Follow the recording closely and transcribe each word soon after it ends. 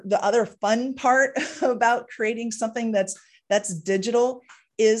The other fun part about creating something that's digital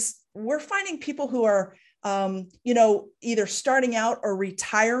is we're finding people who are, either starting out or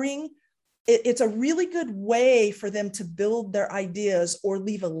retiring. It's a really good way for them to build their ideas or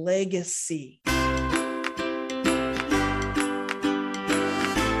leave a legacy.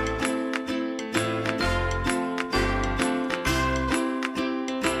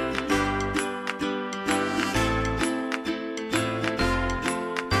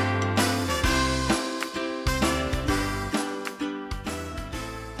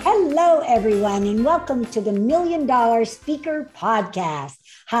 Hello, everyone, and welcome to the $1 Million Speaker Podcast.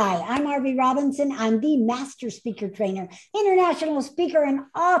 Hi, I'm Ashby Robinson. I'm the Master Speaker Trainer, international speaker, and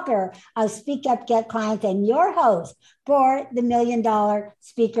author of Speak Up, Get Clients, and your host for the $1 Million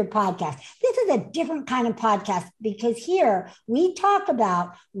Speaker Podcast. This is a different kind of podcast because here we talk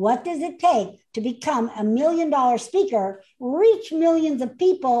about what does it take to become a $1 million speaker, reach millions of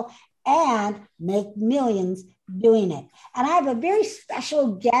people, and make millions doing it. And I have a very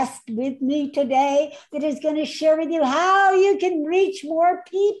special guest with me today that is going to share with you how you can reach more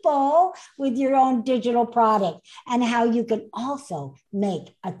people with your own digital product and how you can also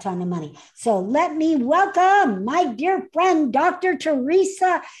make a ton of money. So let me welcome my dear friend, Dr.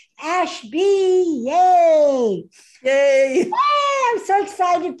 Theresa Ashby. Yay! Yay! I'm so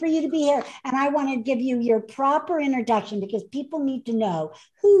excited for you to be here. And I want to give you your proper introduction because people need to know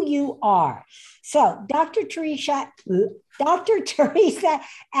who you are. So Dr. Theresa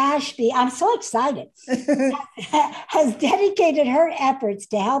Ashby, I'm so excited, has dedicated her efforts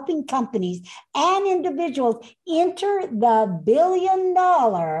to helping companies and individuals enter the $1 billion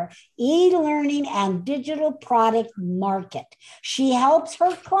e-learning and digital product market. She helps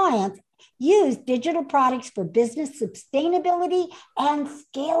her clients use digital products for business sustainability and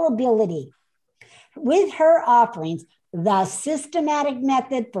scalability. With her offerings, the systematic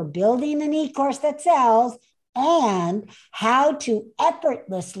method for building an e-course that sells, and how to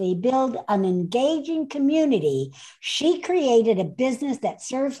effortlessly build an engaging community, she created a business that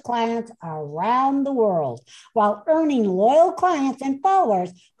serves clients around the world while earning loyal clients and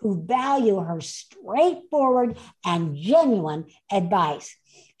followers who value her straightforward and genuine advice.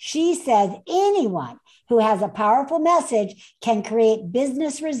 She says anyone who has a powerful message can create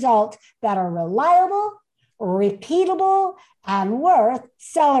business results that are reliable, repeatable, and worth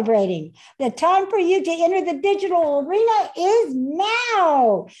celebrating. The time for you to enter the digital arena is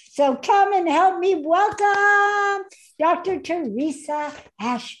now. So come and help me welcome Dr. Theresa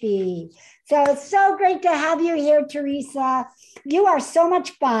Ashby. So it's so great to have you here, Theresa. You are so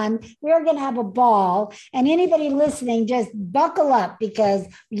much fun. We're going to have a ball. And anybody listening, just buckle up because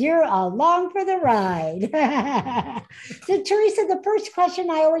you're along for the ride. So, Theresa, the first question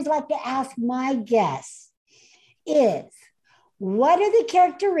I always like to ask my guests is, what are the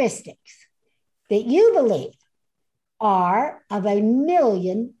characteristics that you believe are of a $1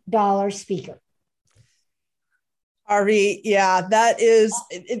 million speaker? Ari, yeah, that is,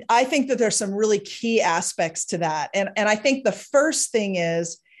 I think that there's some really key aspects to that. And I think the first thing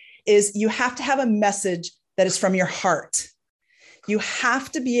is you have to have a message that is from your heart. You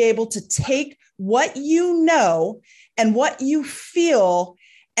have to be able to take what you know and what you feel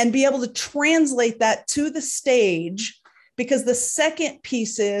and be able to translate that to the stage, because the second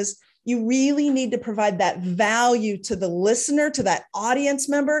piece is you really need to provide that value to the listener, to that audience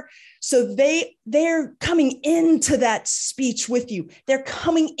member. So they're coming into that speech with you. They're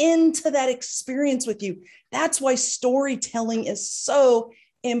coming into that experience with you. That's why storytelling is so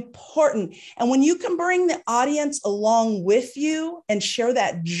important. And when you can bring the audience along with you and share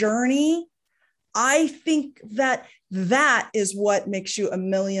that journey, I think that is what makes you a $1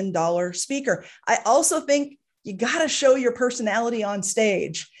 million speaker. I also think you got to show your personality on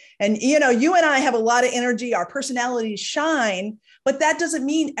stage. And, you and I have a lot of energy. Our personalities shine, but that doesn't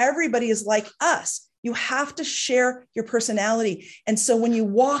mean everybody is like us. You have to share your personality. And so when you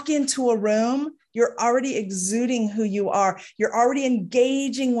walk into a room, you're already exuding who you are. You're already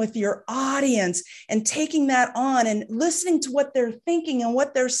engaging with your audience and taking that on and listening to what they're thinking and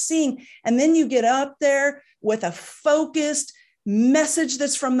what they're seeing. And then you get up there with a focused message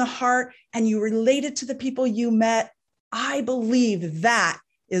that's from the heart and you relate it to the people you met. I believe that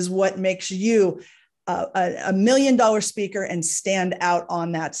is what makes you a $1 million speaker and stand out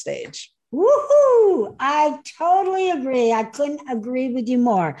on that stage. Woohoo! I totally agree. I couldn't agree with you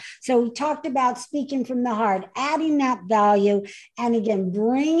more. So we talked about speaking from the heart, adding that value, and again,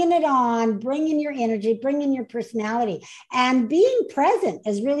 bringing it on, bringing your energy, bringing your personality, and being present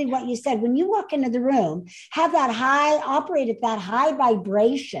is really what you said. When you walk into the room, have that high, operate at that high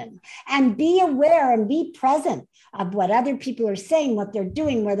vibration, and be aware and be present of what other people are saying, what they're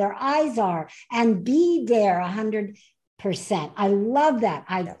doing, where their eyes are, and be there 100%. I love that.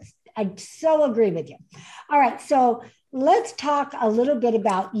 I so agree with you. All right. So let's talk a little bit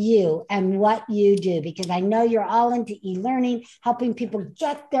about you and what you do, because I know you're all into e-learning, helping people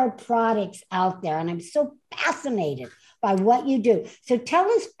get their products out there. And I'm so fascinated by what you do. So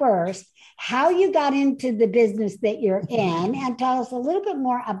tell us first how you got into the business that you're in, and tell us a little bit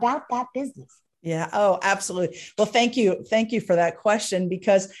more about that business. Yeah. Oh, absolutely. Well, thank you. Thank you for that question,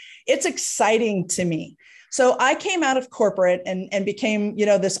 because it's exciting to me. So I came out of corporate and became,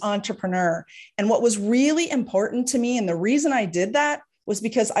 this entrepreneur. And what was really important to me, and the reason I did that, was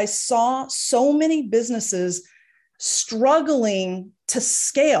because I saw so many businesses struggling to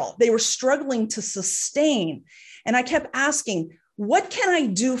scale. They were struggling to sustain. And I kept asking, what can I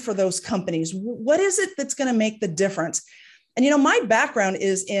do for those companies? What is it that's going to make the difference? And, my background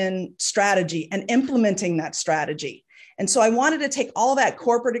is in strategy and implementing that strategy. And so I wanted to take all that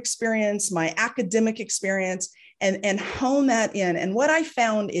corporate experience, my academic experience, and hone that in. And what I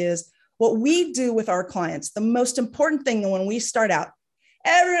found is what we do with our clients, the most important thing when we start out,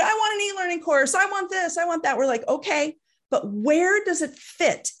 I want an e-learning course. I want this, I want that. We're like, okay, but where does it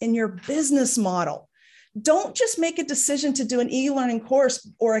fit in your business model? Don't just make a decision to do an e-learning course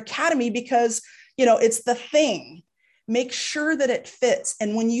or academy because, it's the thing. Make sure that it fits.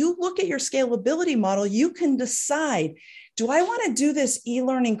 And when you look at your scalability model, you can decide, do I want to do this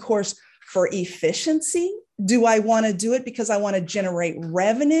e-learning course for efficiency? Do I want to do it because I want to generate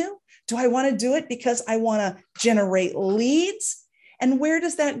revenue? Do I want to do it because I want to generate leads? And where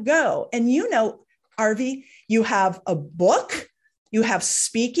does that go? And Arvi, you have a book, you have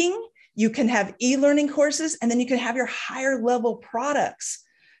speaking, you can have e-learning courses, and then you can have your higher level products.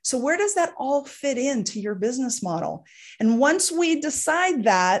 So where does that all fit into your business model? And once we decide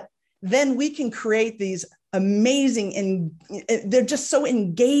that, then we can create these amazing, and they're just so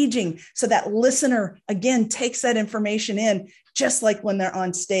engaging. So that listener, again, takes that information in, just like when they're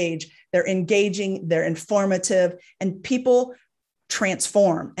on stage. They're engaging, they're informative, and people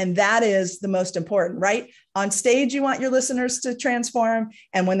transform. And that is the most important, right? On stage, you want your listeners to transform.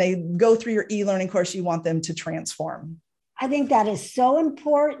 And when they go through your e-learning course, you want them to transform. I think that is so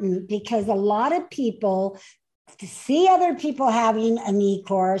important, because a lot of people see other people having an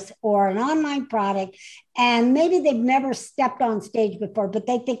e-course or an online product, and maybe they've never stepped on stage before, but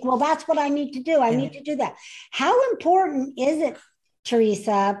they think, well, that's what I need to do. I need to do that. How important is it,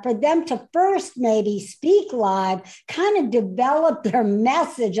 Theresa, for them to first maybe speak live, kind of develop their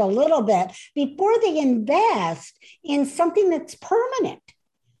message a little bit before they invest in something that's permanent?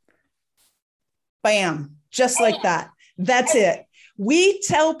 Bam, just like that. That's it. We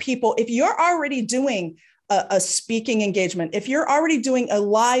tell people, if you're already doing a speaking engagement, if you're already doing a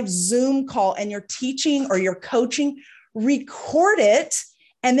live Zoom call and you're teaching or you're coaching, record it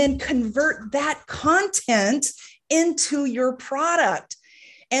and then convert that content into your product.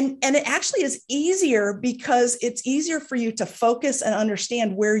 And it actually is easier, because it's easier for you to focus and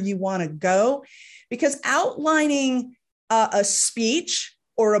understand where you want to go, because outlining a speech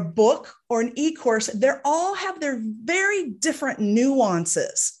or a book or an e-course, they all have their very different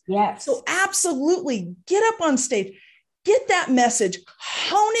nuances. Yes. So absolutely get up on stage, get that message,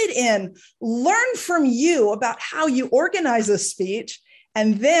 hone it in, learn from you about how you organize a speech,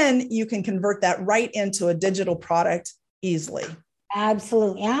 and then you can convert that right into a digital product easily.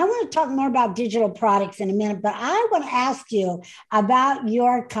 Absolutely. And I want to talk more about digital products in a minute, but I want to ask you about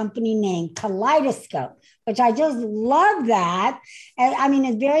your company name, Kaleidoscope, which I just love that. And I mean,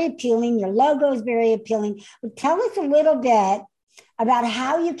 it's very appealing. Your logo is very appealing. But tell us a little bit about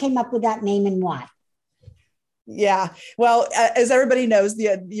how you came up with that name and why. Yeah. Well, as everybody knows,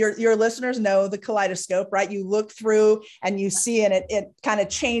 your listeners know the kaleidoscope, right? You look through and you see, and it kind of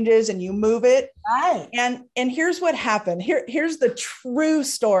changes and you move it. Right. And here's what happened. Here's the true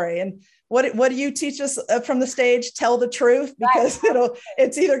story. And what do you teach us from the stage? Tell the truth, because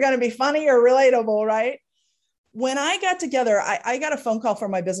it's either going to be funny or relatable, right? When I got together, I got a phone call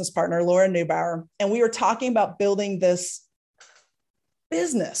from my business partner, Laura Neubauer, and we were talking about building this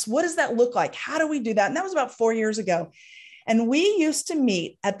business. What does that look like? How do we do that? And that was about 4 years ago. And we used to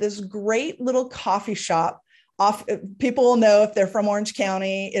meet at this great little coffee shop. People will know if they're from Orange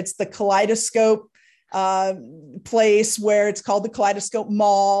County. It's the Kaleidoscope place where it's called the Kaleidoscope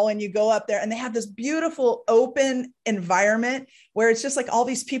Mall. And you go up there and they have this beautiful open environment where it's just like all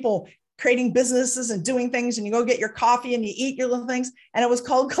these people creating businesses and doing things. And you go get your coffee and you eat your little things. And it was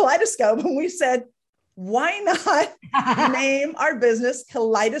called Kaleidoscope. And we said, why not name our business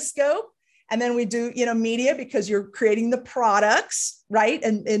Kaleidoscope? And then we do, media, because you're creating the products, right?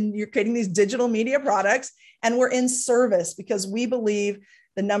 And you're creating these digital media products. And we're in service because we believe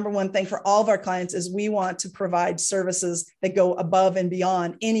the number one thing for all of our clients is we want to provide services that go above and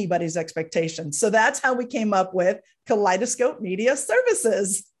beyond anybody's expectations. So that's how we came up with Kaleidoscope Media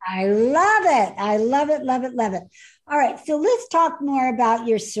Services. I love it. I love it, love it, love it. All right. So let's talk more about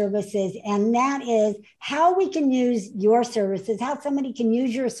your services. And that is how we can use your services, how somebody can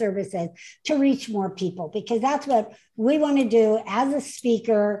use your services to reach more people, because that's what we want to do as a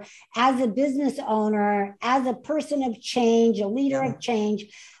speaker, as a business owner, as a person of change, a leader of change,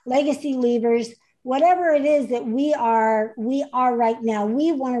 legacy leavers, whatever it is that we are right now.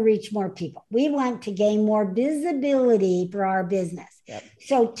 We want to reach more people. We want to gain more visibility for our business. Yep.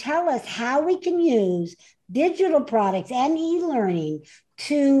 So tell us how we can use digital products and e-learning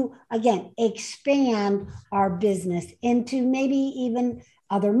to, again, expand our business into maybe even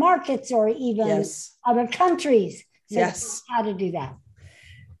other markets or even other countries. So how to do that.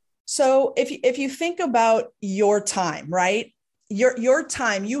 So if you think about your time, right? Your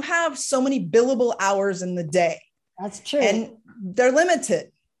time, you have so many billable hours in the day. That's true. And they're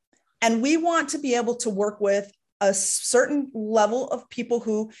limited. And we want to be able to work with a certain level of people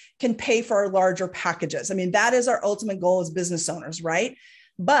who can pay for our larger packages. I mean, that is our ultimate goal as business owners, right?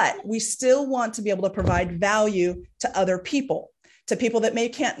 But we still want to be able to provide value to other people, to people that may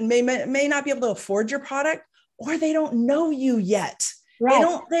not be able to afford your product, or they don't know you yet.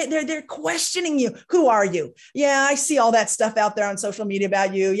 Right. They're questioning you. Who are you? Yeah, I see all that stuff out there on social media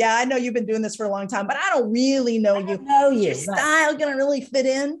about you. Yeah, I know you've been doing this for a long time, but I don't really know you. Is your style going to really fit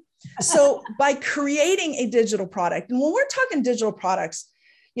in? So by creating a digital product, and when we're talking digital products,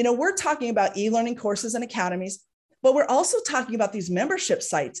 we're talking about e-learning courses and academies, but we're also talking about these membership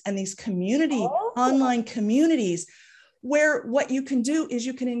sites and these online communities where what you can do is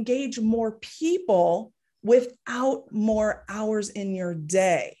you can engage more people without more hours in your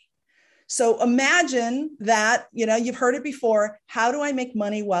day. So imagine that, you've heard it before. How do I make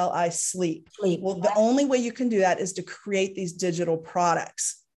money while I sleep? Well, the only way you can do that is to create these digital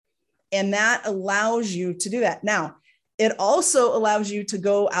products. And that allows you to do that. Now, it also allows you to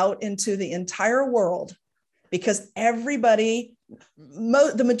go out into the entire world because the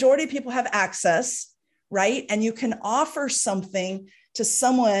majority of people have access, right? And you can offer something to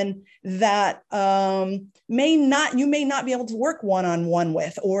someone that you may not be able to work one-on-one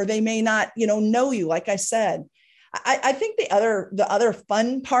with, or they may not, know you. Like I said, I think the other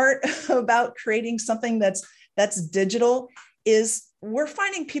fun part about creating something that's digital is we're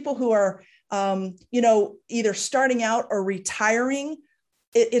finding people who are, either starting out or retiring.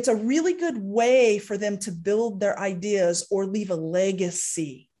 It's a really good way for them to build their ideas or leave a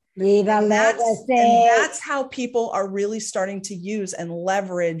legacy. And that's how people are really starting to use and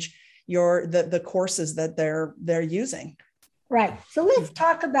leverage the courses that they're using. Right. So let's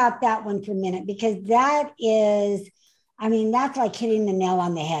talk about that one for a minute, because that's like hitting the nail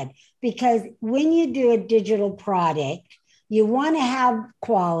on the head. Because when you do a digital product, you want to have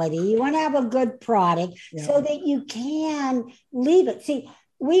quality, you want to have a good product so that you can leave it. See,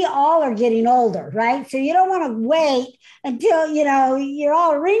 we all are getting older, right? So you don't want to wait until, you're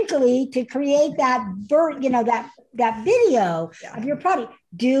all wrinkly to create that video of your product.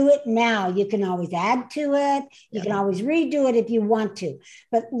 Do it now. You can always add to it. You can always redo it if you want to,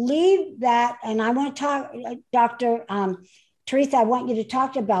 but leave that. And I want to talk, Dr. Theresa, I want you to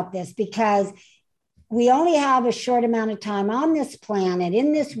talk about this, because we only have a short amount of time on this planet,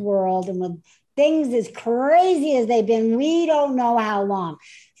 in this world, and with things as crazy as they've been, we don't know how long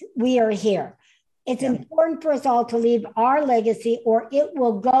we are here. It's important for us all to leave our legacy, or it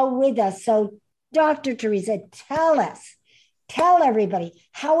will go with us. So, Dr. Theresa, tell everybody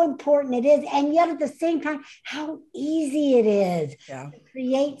how important it is, and yet at the same time, how easy it is to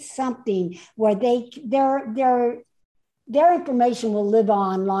create something where their information will live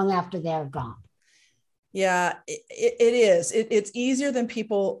on long after they're gone. Yeah, it is. It's easier than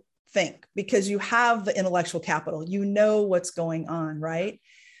people think because you have the intellectual capital, what's going on, right?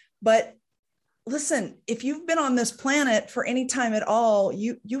 But listen, if you've been on this planet for any time at all,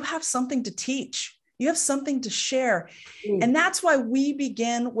 you have something to teach. You have something to share. And that's why we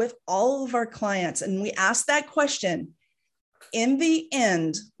begin with all of our clients. And we ask that question: in the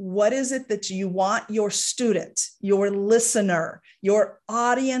end, what is it that you want your student, your listener, your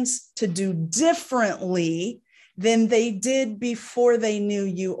audience to do differently than they did before they knew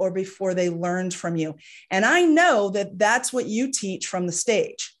you or before they learned from you? And I know that that's what you teach from the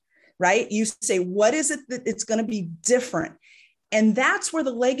stage, right? You say, what is it that it's going to be different? And that's where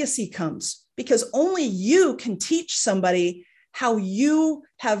the legacy comes, because only you can teach somebody how you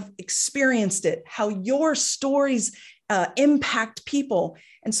have experienced it, how your stories impact people.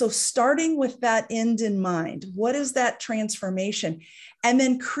 And so starting with that end in mind, what is that transformation? And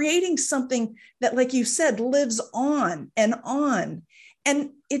then creating something that, like you said, lives on and on. And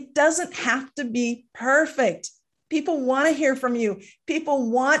it doesn't have to be perfect. People want to hear from you. People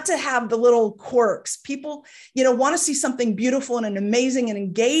want to have the little quirks. People, want to see something beautiful and amazing and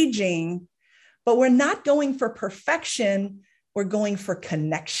engaging, but we're not going for perfection. We're going for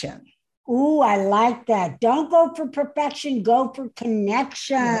connection. Ooh, I like that. Don't go for perfection, go for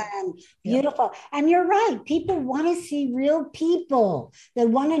connection. Yeah. Beautiful. Yeah. And you're right. People want to see real people. They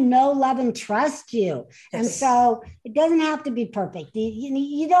want to know, love, and trust you. Yes. And so it doesn't have to be perfect.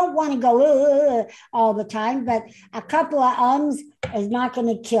 You don't want to go all the time, but a couple of ums is not going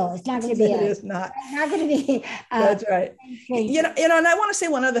to kill. It's not going to be. It is not. Not going to be. That's right. And I want to say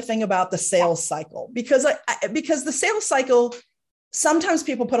one other thing about the sales cycle, because the sales cycle, sometimes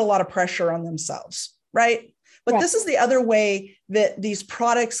people put a lot of pressure on themselves, right? But This is the other way that these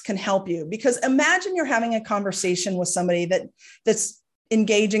products can help you. Because imagine you're having a conversation with somebody that's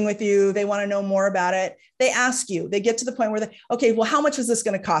engaging with you. They want to know more about it. They ask you, they get to the point where okay, well, how much is this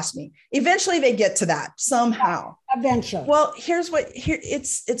going to cost me? Eventually they get to that somehow. Eventually. Well,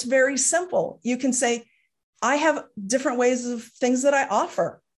 it's very simple. You can say, I have different ways of things that I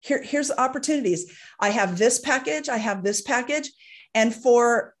offer. Here's opportunities. I have this package. I have this package. And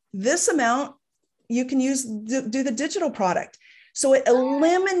for this amount, you can do the digital product. So it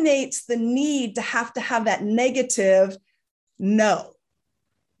eliminates the need to have that negative no.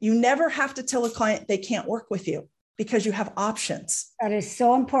 You never have to tell a client they can't work with you, because you have options. That is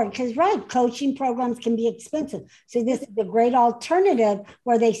so important, because coaching programs can be expensive. So this is a great alternative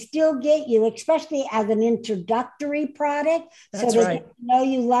where they still get you, especially as an introductory product. That's so they right. get to know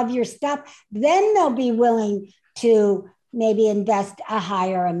you, love your stuff. Then they'll be willing to maybe invest a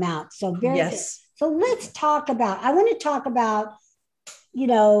higher amount. So very good. So let's talk about, I want to talk about,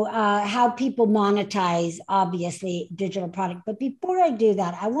 how people monetize, obviously, digital product. But before I do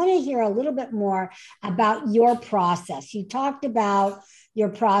that, I want to hear a little bit more about your process. You talked about your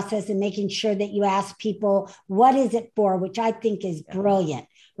process and making sure that you ask people, what is it for, which I think is brilliant,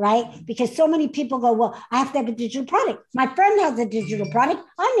 right? Because so many people go, well, I have to have a digital product. My friend has a digital product.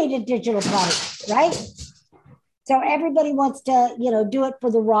 I need a digital product, right? So everybody wants to, do it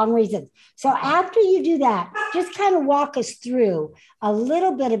for the wrong reasons. So after you do that, just kind of walk us through a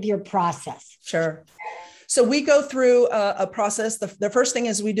little bit of your process. Sure. So we go through a process. The first thing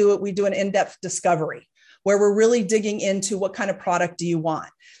is we do an in-depth discovery, where we're really digging into what kind of product do you want?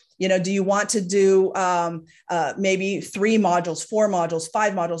 Do you want to do maybe 3 modules, 4 modules,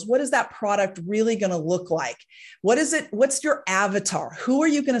 5 modules? What is that product really going to look like? What is it? What's your avatar? Who are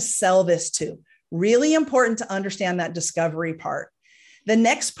you going to sell this to? Really important to understand that discovery part. The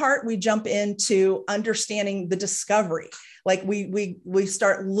next part, we jump into understanding the discovery. Like we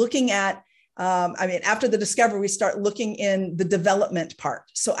start looking at, after the discovery, we start looking in the development part.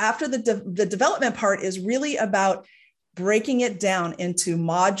 So after the development part is really about breaking it down into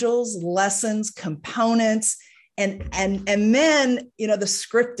modules, lessons, components, and then, the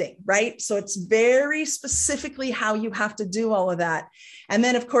scripting, right? So it's very specifically how you have to do all of that. And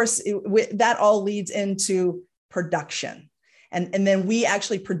then, of course, that all leads into production. And then we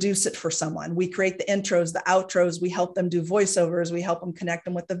actually produce it for someone. We create the intros, the outros. We help them do voiceovers. We help them connect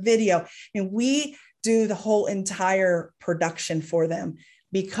them with the video. And we do the whole entire production for them,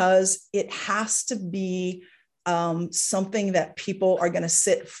 because it has to be something that people are going to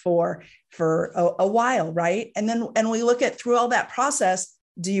sit for a while, right? And we look at through all that process.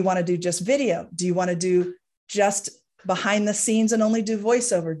 Do you want to do just video? Do you want to do just behind the scenes and only do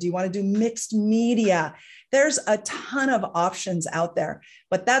voiceover? Do you want to do mixed media? There's a ton of options out there,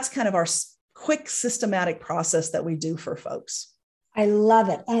 but that's kind of our quick systematic process that we do for folks. I love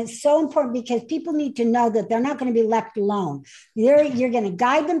it. And it's so important, because people need to know that they're not going to be left alone. You're going to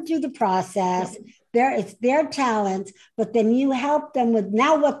guide them through the process. It's their talents, but then you help them with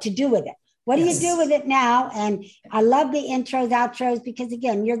now what to do with it. What do you do with it now? And I love the intros, outros, because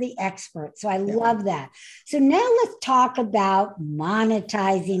again, you're the expert. So I love that. So now let's talk about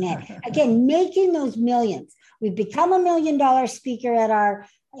monetizing it. Again, making those millions. We've become $1 million speaker at our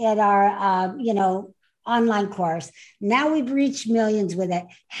online course. Now we've reached millions with it.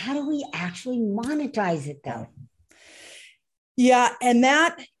 How do we actually monetize it though? Yeah. And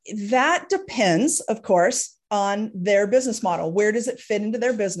that depends, of course, on their business model. Where does it fit into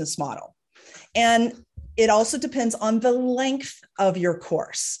their business model? And it also depends on the length of your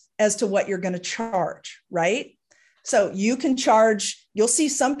course as to what you're going to charge, right? So you can charge, you'll see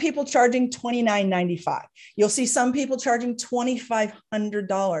some people charging $29.95. You'll see some people charging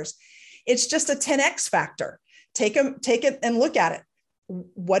 $2,500. It's just a 10X factor. Take it and look at it.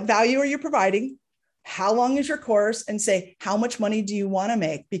 What value are you providing? How long is your course? And say, how much money do you want to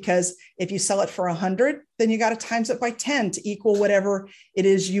make? Because if you sell it for 100, then you got to times it by 10 to equal whatever it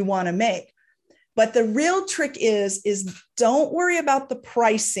is you want to make. But the real trick is don't worry about the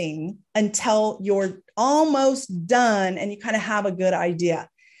pricing until you're almost done and you kind of have a good idea.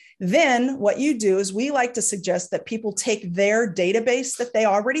 Then what you do is we like to suggest that people take their database that they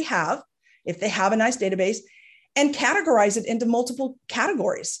already have, if they have a nice database, and categorize it into multiple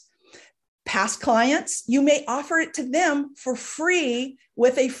categories. Past clients, you may offer it to them for free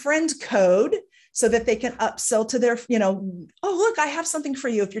with a friend code so that they can upsell to their, oh, look, I have something for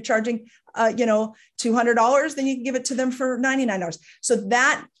you. If you're charging, $200, then you can give it to them for $99. So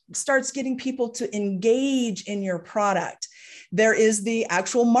that starts getting people to engage in your product. There is the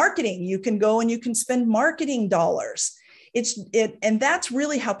actual marketing. You can go and you can spend marketing dollars. And that's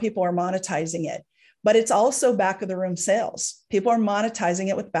really how people are monetizing it. But it's also back of the room sales. People are monetizing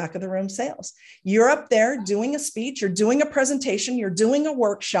it with back of the room sales. You're up there doing a speech, you're doing a presentation, you're doing a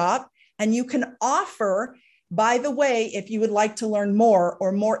workshop, and you can offer, by the way, if you would like to learn more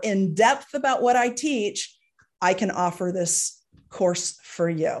or more in depth about what I teach, I can offer this course for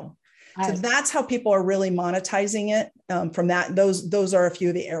you. So that's how people are really monetizing it. From that, those are a few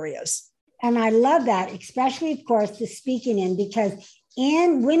of the areas. And I love that, especially, of course, the speaking in, because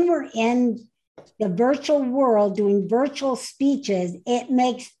when we're in the virtual world doing virtual speeches, it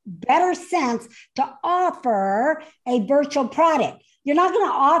makes better sense to offer a virtual product. You're not going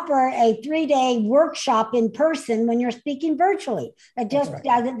to offer a 3-day workshop in person when you're speaking virtually. There's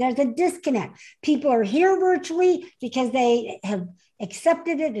a disconnect. People are here virtually because they have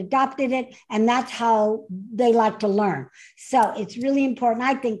accepted it, adopted it, and that's how they like to learn. So it's really important,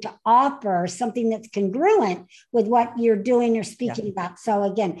 I think, to offer something that's congruent with what you're doing or speaking about. So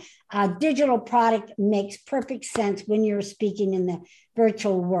again, a digital product makes perfect sense when you're speaking in the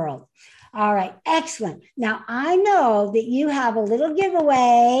virtual world. All right, excellent. Now, I know that you have a little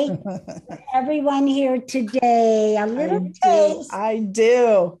giveaway for everyone here today, a little taste. I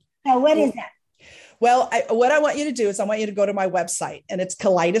do. Now, what is that? Well, what I want you to do is I want you to go to my website, and it's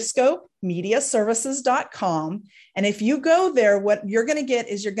kaleidoscopemediaservices.com. And if you go there, what you're going to get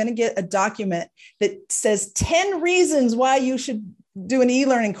is you're going to get a document that says 10 reasons why you should do an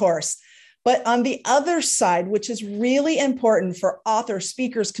e-learning course. But on the other side, which is really important for authors,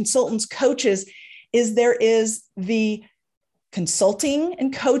 speakers, consultants, coaches, is there is the consulting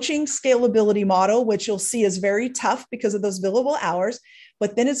and coaching scalability model, which you'll see is very tough because of those billable hours.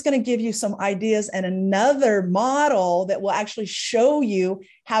 But then it's going to give you some ideas and another model that will actually show you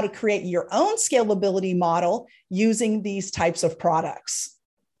how to create your own scalability model using these types of products.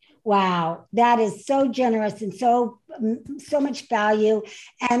 Wow, that is so generous and so much value.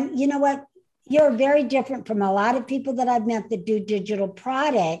 And you know what? You're very different from a lot of people that I've met that do digital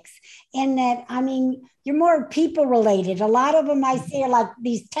products in that, I mean, you're more people related. A lot of them I see are like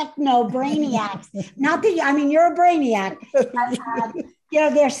these techno brainiacs. Not that, I mean, you're a brainiac.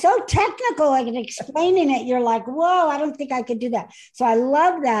 They're so technical at explaining it. You're like, whoa, I don't think I could do that. So I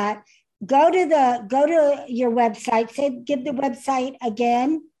love that. Go to your website. Give the website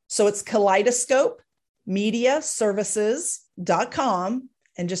again. So it's kaleidoscopemediaservices.com.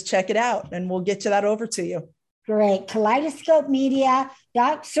 And just check it out and we'll get that over to you. Great.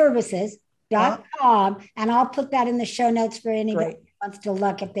 Kaleidoscopemedia.services.com. And I'll put that in the show notes for anybody who wants to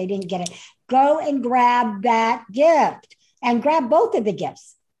look if they didn't get it. Go and grab that gift and grab both of the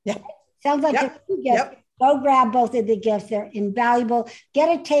gifts. Yeah. Sounds like a two gift. Yep. Go grab both of the gifts. They're invaluable.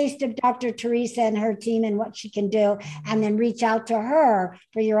 Get a taste of Dr. Theresa and her team and what she can do, and then reach out to her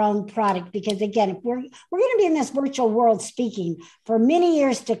for your own product. Because again, if we're going to be in this virtual world speaking for many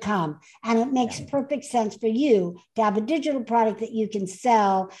years to come, and it makes perfect sense for you to have a digital product that you can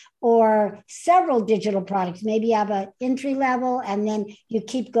sell or several digital products. Maybe you have an entry level and then you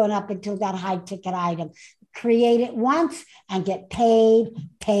keep going up until that high ticket item. Create it once and get paid.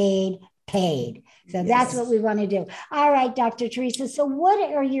 So that's what we want to do. All right, Dr. Theresa. So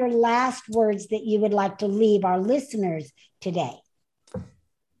what are your last words that you would like to leave our listeners today?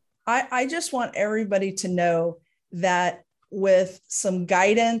 I just want everybody to know that with some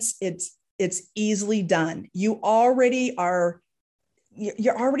guidance, it's It's easily done. You're already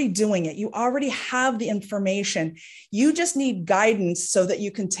doing it. You already have the information. You just need guidance so that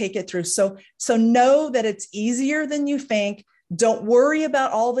you can take it through. So know that it's easier than you think. Don't worry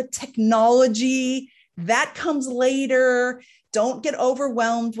about all the technology that comes later. Don't get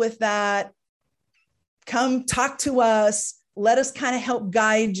overwhelmed with that. Come talk to us. Let us kind of help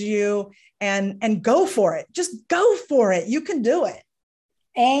guide you and go for it. Just go for it. You can do it.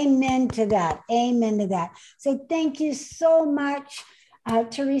 Amen to that. Amen to that. So thank you so much,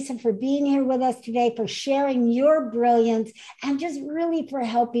 Theresa, for being here with us today, for sharing your brilliance, and just really for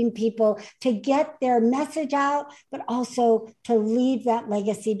helping people to get their message out, but also to leave that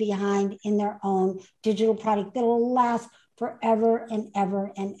legacy behind in their own digital product that will last forever and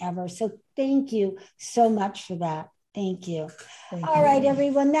ever and ever. So thank you so much for that. Thank you. All right,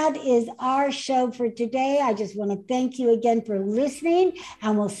 everyone, that is our show for today. I just want to thank you again for listening,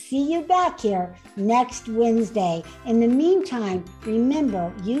 and we'll see you back here next Wednesday. In the meantime,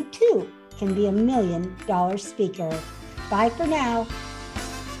 remember, you too can be $1 million speaker. Bye for now.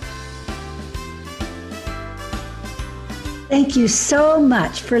 Thank you so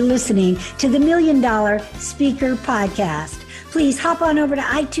much for listening to the $1 Million Speaker Podcast. Please hop on over to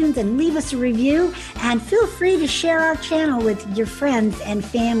iTunes and leave us a review, and feel free to share our channel with your friends and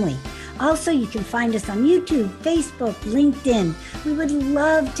family. Also, you can find us on YouTube, Facebook, LinkedIn. We would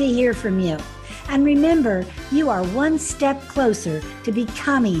love to hear from you. And remember, you are one step closer to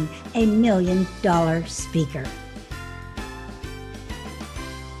becoming $1 million speaker.